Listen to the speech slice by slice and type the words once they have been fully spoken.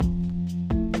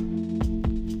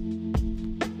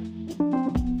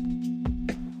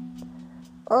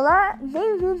Olá,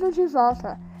 bem-vindo de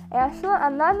volta. É a sua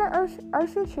amada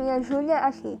anfitriã Júlia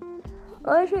aqui.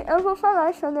 Hoje eu vou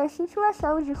falar sobre a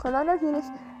situação de coronavírus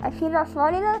aqui na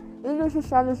Flórida e nos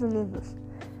Estados Unidos.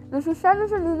 Nos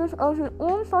Estados Unidos houve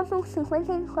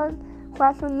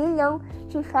 1,54 milhão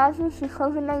de casos de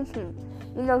COVID-19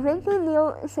 e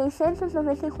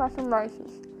 90.694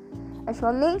 mortes.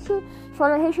 Atualmente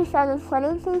foram registrados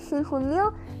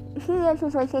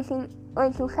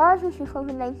 45.588 casos de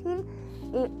COVID-19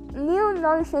 e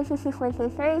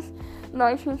 1.953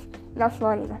 mortes na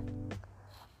Flórida.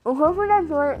 O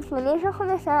governador planeja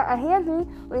começar a reabrir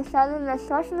o estado nas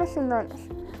próximas semanas.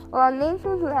 O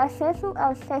aumento do acesso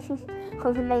aos testes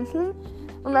COVID-19,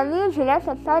 uma linha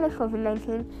direta para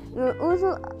COVID-19 e o uso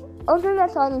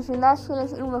obrigatório de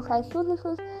máscaras em locais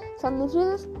públicos são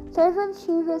medidas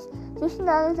preventivas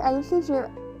destinadas a impedir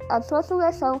a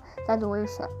propagação da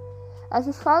doença. As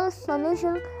escolas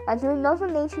planejam abrir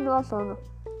novamente no outono.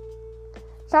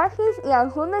 Parques e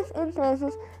algumas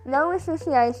empresas não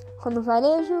essenciais, como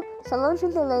varejo, salões de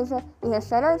beleza e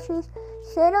restaurantes,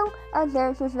 serão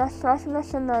abertos nas próximas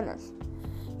semanas.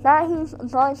 Bares,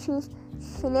 botes,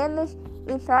 cinemas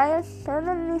e praias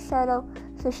permanecerão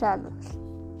fechados.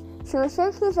 Se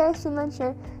você quiser se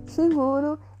manter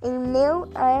seguro em meio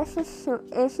a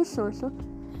esse surto,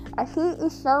 aqui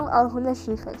estão algumas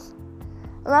dicas.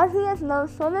 Lave as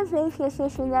mãos toda vez que você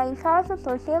chegar em casa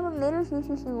por pelo menos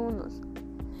 20 segundos.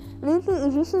 Limpe e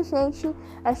desinfete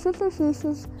as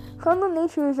superfícies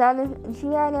comumente usadas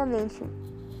diariamente.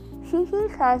 Fique em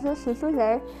casa se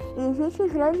puder e evite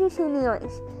grandes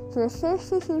reuniões. Se você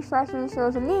se sente parte dos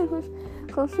seus amigos,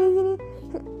 configure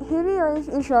reuniões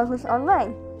e jogos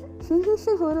online. Fique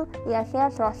seguro e até a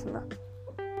próxima!